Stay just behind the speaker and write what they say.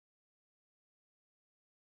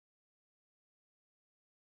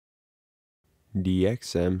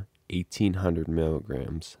DXM 1800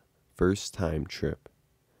 milligrams. First time trip.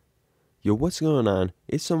 Yo, what's going on?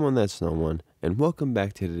 It's someone that's no one, and welcome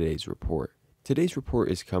back to today's report. Today's report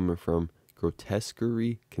is coming from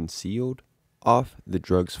Grotesquery Conceiled off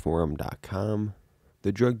thedrugsforum.com.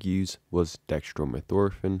 The drug used was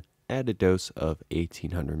dextromethorphan at a dose of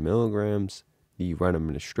 1800 milligrams. The route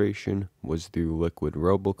administration was through liquid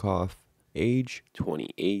Robocough. Age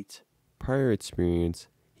 28. Prior experience: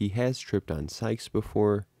 he has tripped on psychs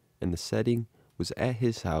before, and the setting was at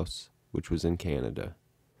his house, which was in Canada.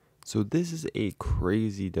 So this is a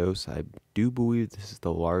crazy dose. I do believe this is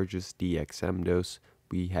the largest DXM dose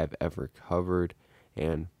we have ever covered,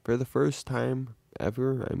 and for the first time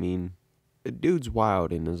ever, I mean, the dude's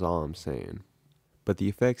wild and is all I'm saying. But the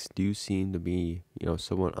effects do seem to be,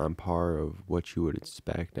 somewhat on par of what you would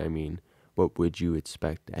expect. I mean, what would you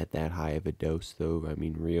expect at that high of a dose, though? I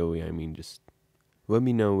mean, really, just let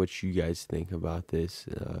me know what you guys think about this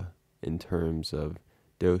in terms of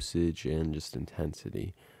dosage and just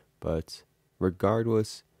intensity. But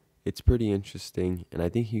regardless, it's pretty interesting, and I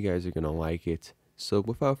think you guys are going to like it. So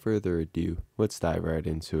without further ado, let's dive right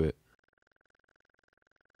into it.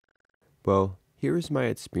 Well, here is my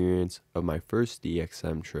experience of my first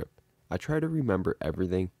DXM trip. I try to remember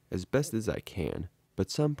everything as best as I can,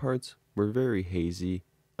 but some parts were very hazy,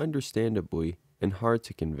 understandably, and hard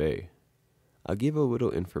to convey. I'll give a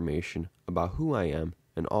little information about who I am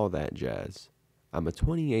and all that jazz. I'm a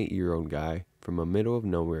 28-year-old guy from a middle of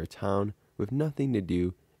nowhere town with nothing to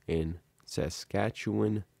do in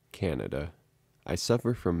Saskatchewan, Canada. I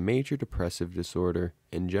suffer from major depressive disorder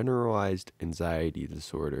and generalized anxiety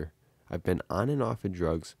disorder. I've been on and off of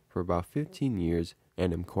drugs for about 15 years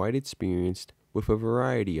and am quite experienced with a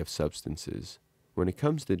variety of substances. When it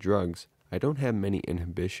comes to drugs, I don't have many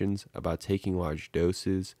inhibitions about taking large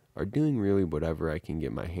doses or doing really whatever I can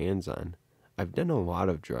get my hands on. I've done a lot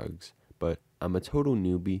of drugs, but I'm a total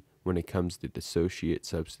newbie when it comes to dissociate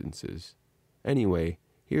substances. Anyway,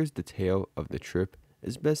 here's the tale of the trip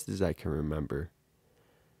as best as I can remember.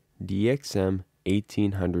 DXM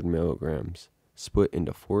 1800 milligrams, split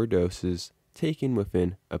into 4 doses, taken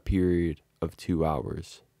within a period of 2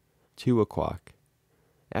 hours. 2 o'clock.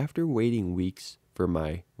 After waiting weeks for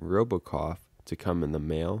my Robocough to come in the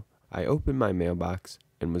mail, I opened my mailbox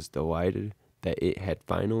and was delighted that it had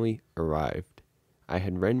finally arrived. I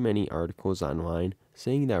had read many articles online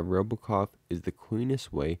saying that Robocough is the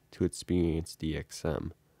cleanest way to experience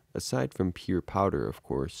DXM, aside from pure powder, of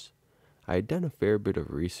course. I had done a fair bit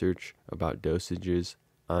of research about dosages,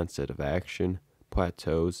 onset of action,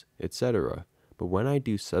 plateaus, etc., but when I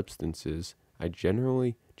do substances, I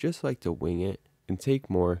generally just like to wing it and take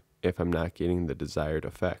more if I'm not getting the desired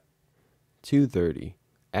effect. 2:30.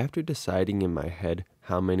 After deciding in my head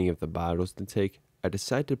how many of the bottles to take, I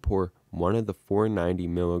decided to pour one of the 490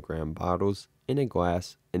 milligram bottles in a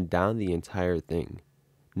glass and down the entire thing.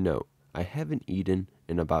 Note, I haven't eaten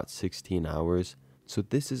in about 16 hours, so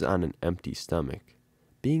this is on an empty stomach.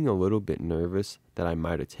 Being a little bit nervous that I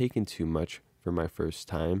might have taken too much for my first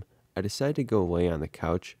time, I decided to go lay on the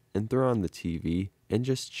couch and throw on the TV and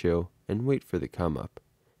just chill and wait for the come up.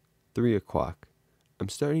 3 o'clock. I'm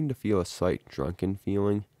starting to feel a slight drunken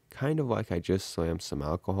feeling, kind of like I just slammed some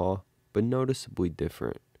alcohol, but noticeably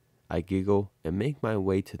different. I giggle and make my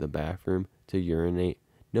way to the bathroom to urinate,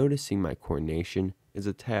 noticing my coordination is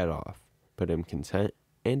a tad off, but am content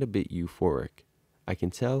and a bit euphoric. I can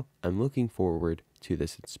tell I'm looking forward to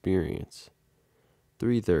this experience.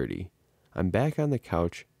 3:30. I'm back on the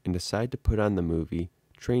couch and decide to put on the movie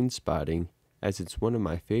Trainspotting, as it's one of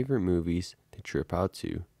my favorite movies to trip out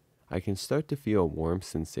to. I can start to feel a warm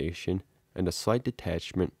sensation and a slight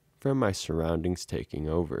detachment from my surroundings taking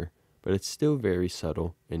over, but it's still very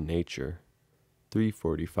subtle in nature.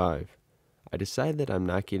 3:45. I decide that I'm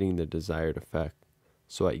not getting the desired effect,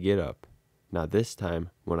 so I get up. Now this time,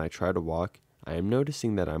 when I try to walk, I am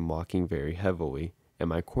noticing that I'm walking very heavily, and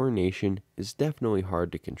my coordination is definitely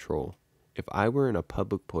hard to control. If I were in a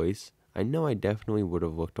public place, I know I definitely would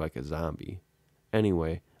have looked like a zombie.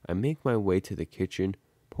 Anyway, I make my way to the kitchen,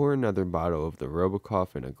 pour another bottle of the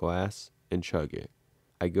Robocough in a glass, and chug it.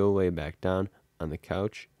 I go lay back down on the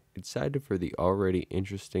couch, excited for the already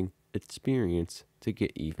interesting experience to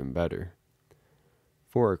get even better.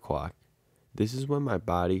 4 o'clock. This is when my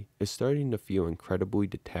body is starting to feel incredibly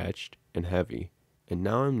detached and heavy, and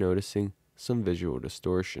now I'm noticing some visual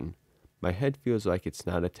distortion. My head feels like it's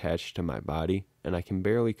not attached to my body, and I can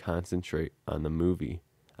barely concentrate on the movie.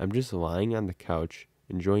 I'm just lying on the couch,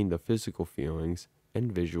 enjoying the physical feelings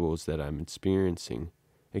and visuals that I'm experiencing.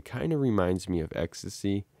 It kind of reminds me of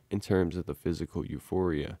ecstasy in terms of the physical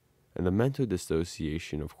euphoria, and the mental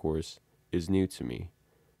dissociation, of course, is new to me.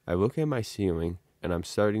 I look at my ceiling and I'm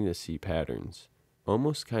starting to see patterns,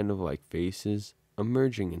 almost kind of like faces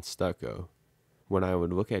emerging in stucco. When I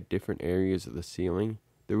would look at different areas of the ceiling,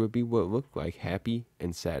 there would be what looked like happy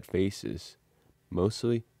and sad faces.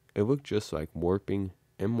 Mostly, it looked just like warping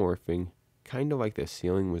and morphing, kind of like the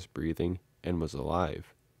ceiling was breathing and was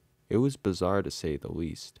alive. It was bizarre to say the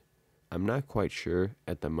least. I'm not quite sure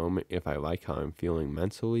at the moment if I like how I'm feeling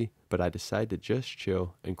mentally, but I decide to just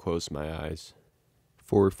chill and close my eyes.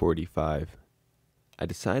 4:45. I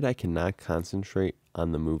decide I cannot concentrate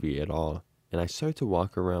on the movie at all, and I start to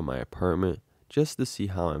walk around my apartment just to see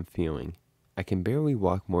how I'm feeling. I can barely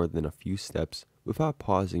walk more than a few steps without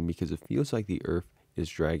pausing because it feels like the earth is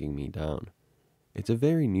dragging me down. It's a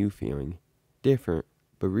very new feeling, different,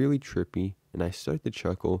 but really trippy, and I start to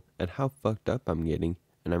chuckle at how fucked up I'm getting,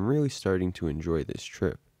 and I'm really starting to enjoy this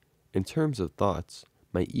trip. In terms of thoughts,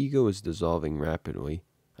 my ego is dissolving rapidly.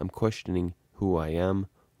 I'm questioning who I am,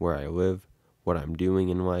 where I live, what I'm doing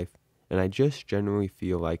in life, and I just generally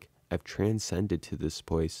feel like I've transcended to this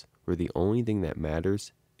place where the only thing that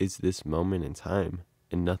matters is this moment in time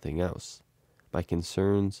and nothing else. My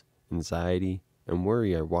concerns, anxiety, and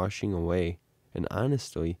worry are washing away, and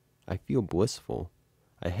honestly, I feel blissful.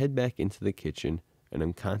 I head back into the kitchen and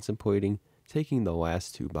I'm contemplating taking the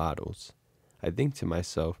last 2 bottles. I think to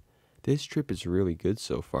myself, this trip is really good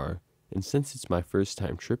so far, and since it's my first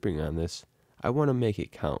time tripping on this, I want to make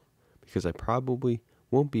it count, because I probably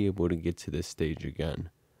won't be able to get to this stage again.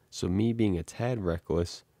 So me being a tad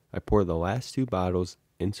reckless, I pour the last 2 bottles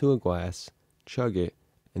into a glass, chug it,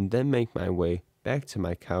 and then make my way back to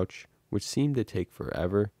my couch, which seemed to take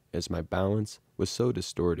forever as my balance was so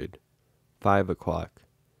distorted. 5 o'clock.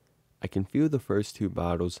 I can feel the first 2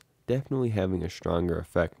 bottles definitely having a stronger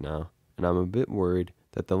effect now, and I'm a bit worried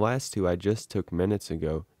that the last 2 I just took minutes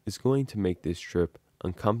ago is going to make this trip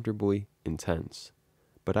uncomfortably intense.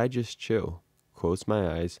 But I just chill, close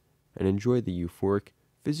my eyes, and enjoy the euphoric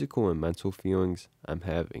physical and mental feelings I'm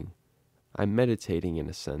having. I'm meditating in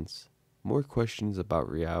a sense, more questions about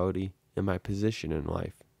reality and my position in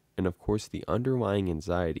life, and of course the underlying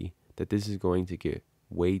anxiety that this is going to get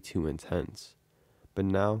way too intense. But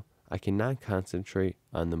now I cannot concentrate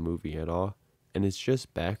on the movie at all, and it's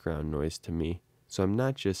just background noise to me, so I'm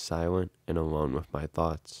not just silent and alone with my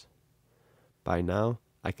thoughts. By now,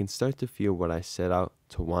 I can start to feel what I set out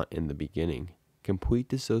to want in the beginning, complete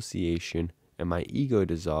dissociation and my ego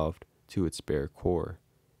dissolved to its bare core.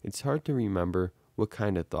 It's hard to remember what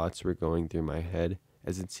kind of thoughts were going through my head,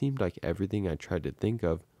 as it seemed like everything I tried to think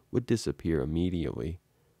of would disappear immediately,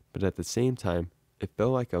 but at the same time, it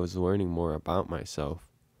felt like I was learning more about myself.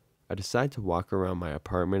 I decide to walk around my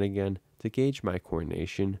apartment again to gauge my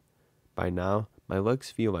coordination. By now, my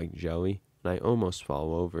legs feel like jelly and I almost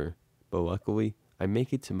fall over, but luckily, I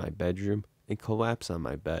make it to my bedroom and collapse on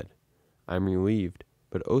my bed. I'm relieved,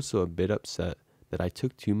 but also a bit upset that I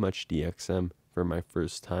took too much DXM for my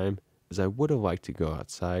first time, as I would have liked to go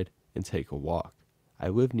outside and take a walk. I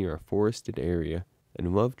live near a forested area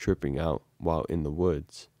and love tripping out while in the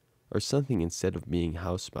woods, or something instead of being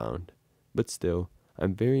housebound, but still,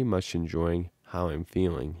 I'm very much enjoying how I'm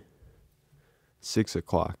feeling. 6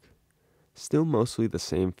 o'clock. Still mostly the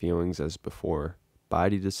same feelings as before,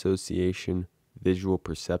 body dissociation, visual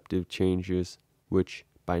perceptive changes, which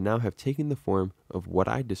by now have taken the form of what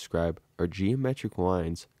I describe are geometric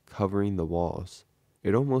lines covering the walls.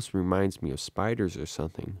 It almost reminds me of spiders or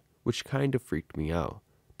something, which kind of freaked me out,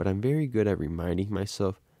 but I'm very good at reminding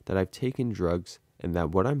myself that I've taken drugs and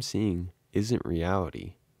that what I'm seeing isn't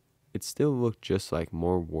reality. It still looked just like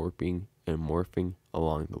more warping and morphing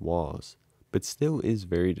along the walls, but still is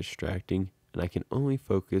very distracting, and I can only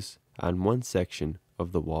focus on one section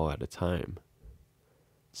of the wall at a time.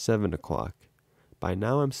 7 o'clock. By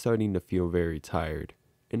now I'm starting to feel very tired,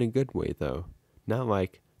 in a good way though, not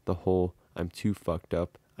like the whole I'm too fucked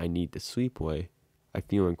up, I need to sleep way. I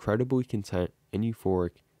feel incredibly content and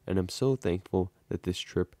euphoric, and I'm so thankful that this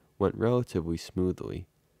trip went relatively smoothly.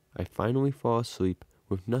 I finally fall asleep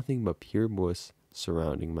with nothing but pure bliss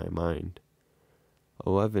surrounding my mind.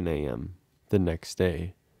 11 a.m. the next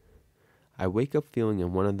day. I wake up feeling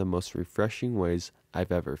in one of the most refreshing ways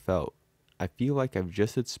I've ever felt. I feel like I've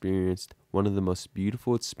just experienced one of the most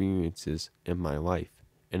beautiful experiences in my life,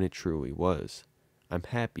 and it truly was. I'm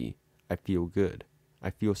happy. I feel good. I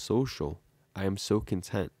feel social. I am so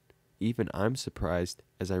content. Even I'm surprised,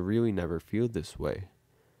 as I really never feel this way.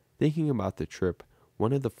 Thinking about the trip,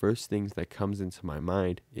 one of the first things that comes into my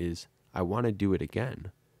mind is, I want to do it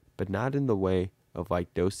again, but not in the way of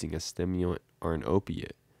like dosing a stimulant or an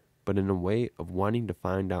opiate, but in a way of wanting to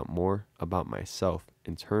find out more about myself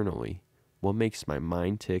internally, what makes my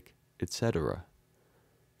mind tick etc.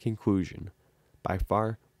 Conclusion. By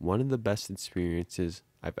far, one of the best experiences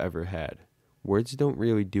I've ever had. Words don't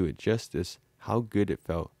really do it justice how good it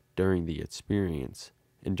felt during the experience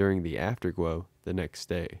and during the afterglow the next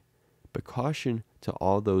day. But caution to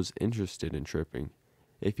all those interested in tripping.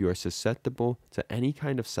 If you are susceptible to any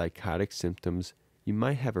kind of psychotic symptoms, you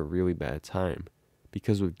might have a really bad time,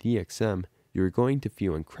 because with DXM, you are going to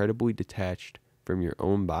feel incredibly detached from your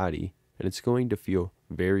own body, and it's going to feel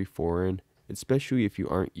very foreign, especially if you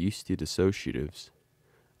aren't used to dissociatives.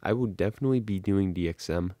 I will definitely be doing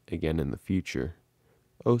DXM again in the future.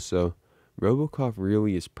 Also, Robocough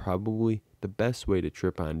really is probably the best way to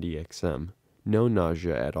trip on DXM. No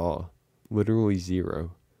nausea at all, literally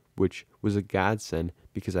zero, which was a godsend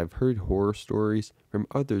because I've heard horror stories from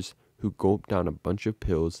others who gulp down a bunch of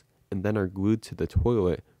pills and then are glued to the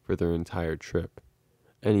toilet for their entire trip.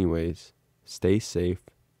 Anyways, stay safe.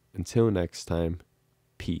 Until next time,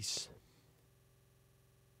 peace.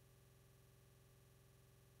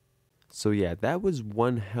 So yeah, that was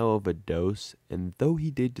one hell of a dose, and though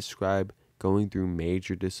he did describe going through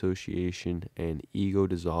major dissociation and ego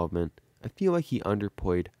dissolvement, I feel like he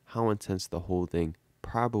underplayed how intense the whole thing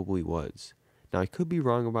probably was. Now I could be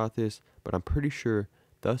wrong about this, but I'm pretty sure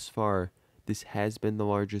thus far this has been the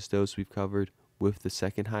largest dose we've covered, with the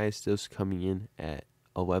second highest dose coming in at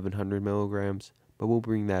 1100 milligrams, but we'll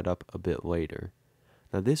bring that up a bit later.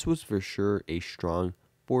 Now this was for sure a strong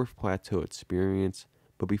fourth plateau experience,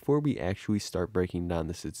 but before we actually start breaking down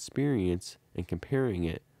this experience and comparing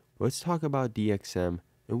it, let's talk about DXM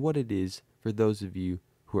and what it is for those of you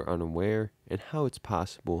who are unaware and how it's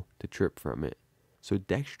possible to trip from it. So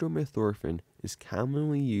dextromethorphan is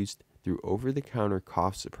commonly used through over-the-counter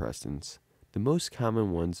cough suppressants, the most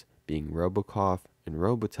common ones being Robocough and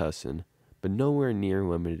Robitussin, but nowhere near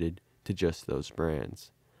limited to just those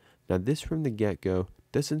brands. Now this from the get-go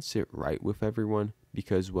doesn't sit right with everyone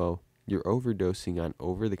because, well, you're overdosing on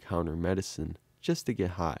over-the-counter medicine just to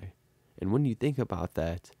get high. And when you think about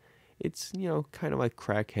that, it's, kind of like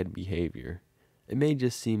crackhead behavior. It may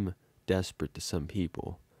just seem desperate to some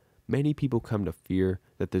people. Many people come to fear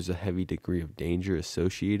that there's a heavy degree of danger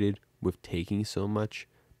associated with taking so much,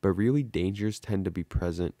 but really dangers tend to be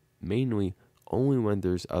present mainly only when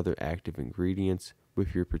there's other active ingredients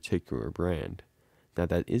with your particular brand. Now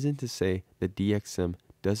that isn't to say that DXM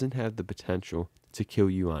doesn't have the potential to kill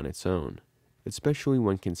you on its own, especially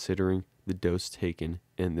when considering the dose taken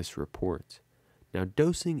in this report. Now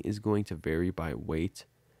dosing is going to vary by weight,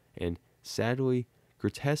 and sadly,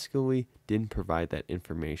 Grotesquery didn't provide that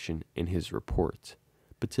information in his report,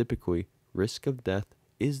 but typically, risk of death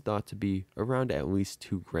is thought to be around at least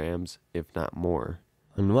 2 grams, if not more,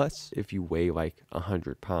 unless if you weigh like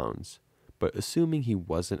 100 pounds. But assuming he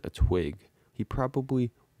wasn't a twig, he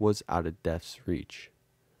probably was out of death's reach.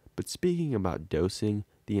 But speaking about dosing,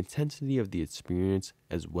 the intensity of the experience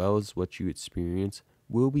as well as what you experience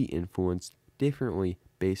will be influenced differently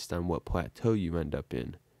based on what plateau you end up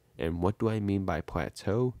in. And what do I mean by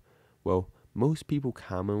plateau? Well, most people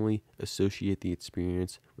commonly associate the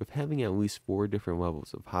experience with having at least 4 different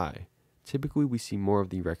levels of high. Typically, we see more of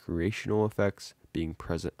the recreational effects being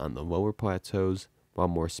present on the lower plateaus, while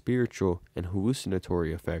more spiritual and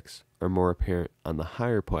hallucinatory effects are more apparent on the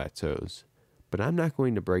higher plateaus. But I'm not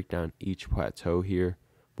going to break down each plateau here.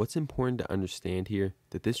 What's important to understand here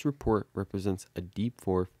that this report represents a deep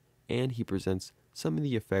fourth, and he presents some of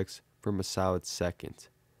the effects from a solid second.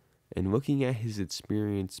 And looking at his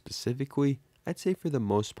experience specifically, I'd say for the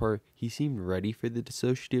most part, he seemed ready for the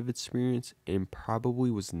dissociative experience and probably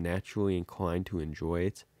was naturally inclined to enjoy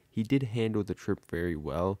it. He did handle the trip very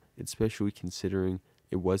well, especially considering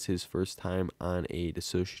it was his first time on a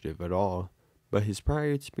dissociative at all, but his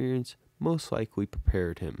prior experience most likely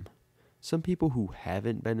prepared him. Some people who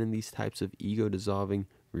haven't been in these types of ego-dissolving,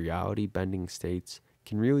 reality-bending states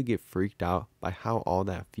can really get freaked out by how all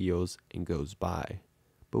that feels and goes by.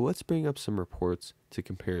 But let's bring up some reports to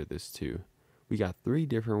compare this to. We got 3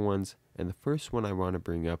 different ones, and the first one I want to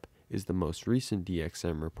bring up is the most recent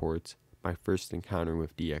DXM reports, My First Encounter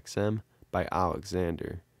with DXM by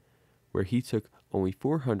Alexander, where he took only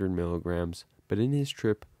 400 milligrams, but in his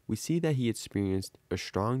trip, we see that he experienced a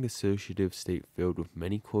strong dissociative state filled with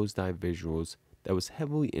many closed-eye visuals that was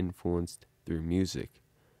heavily influenced through music.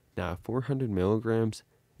 Now at 400 milligrams,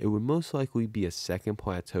 it would most likely be a second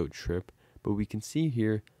plateau trip, but we can see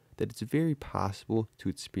here that it's very possible to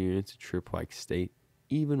experience a trip-like state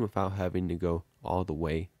even without having to go all the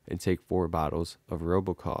way and take 4 bottles of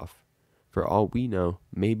Robocough. For all we know,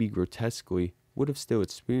 maybe Grotesquery would have still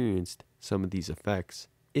experienced some of these effects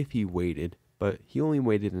if he waited, but he only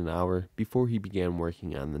waited an hour before he began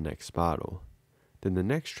working on the next bottle. Then the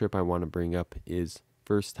next trip I want to bring up is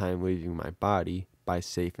First Time Leaving My Body by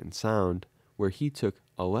Safe and Sound, where he took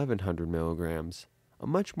 1100 milligrams, a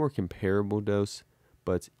much more comparable dose,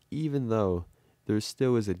 but even though there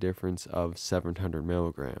still is a difference of 700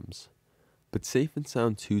 milligrams. But Safe and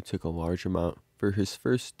Sound too took a large amount for his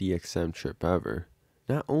first DXM trip ever.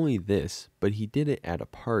 Not only this, but he did it at a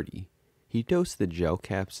party. He dosed the gel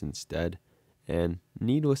caps instead, and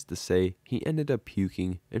needless to say, he ended up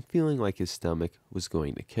puking and feeling like his stomach was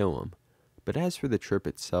going to kill him. But as for the trip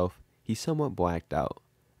itself, he somewhat blacked out.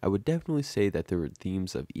 I would definitely say that there were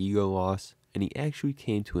themes of ego loss, and he actually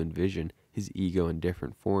came to envision his ego in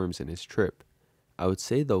different forms in his trip. I would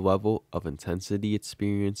say the level of intensity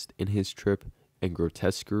experienced in his trip and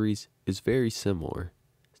Grotesquery's is very similar.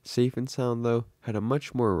 Safe and Sound, though, had a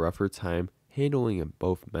much more rougher time handling it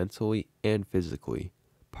both mentally and physically.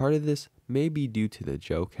 Part of this may be due to the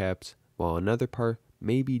gel caps, while another part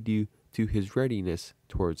may be due to his readiness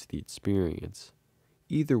towards the experience.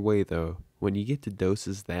 Either way though, when you get to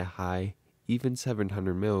doses that high, even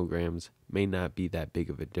 700 milligrams may not be that big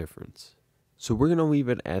of a difference. So we're going to leave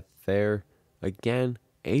it at there. Again,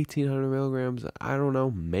 1800 milligrams, I don't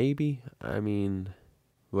know, maybe. I mean,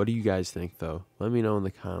 what do you guys think though? Let me know in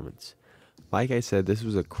the comments. Like I said, this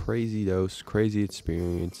was a crazy dose, crazy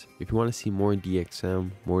experience. If you want to see more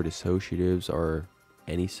DXM, more dissociatives, or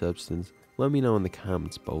any substance, let me know in the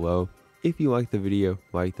comments below. If you like the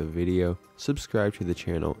video, subscribe to the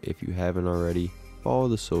channel if you haven't already, follow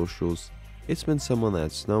the socials. It's been someone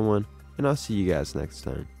that's no one, and I'll see you guys next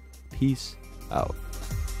time. Peace out.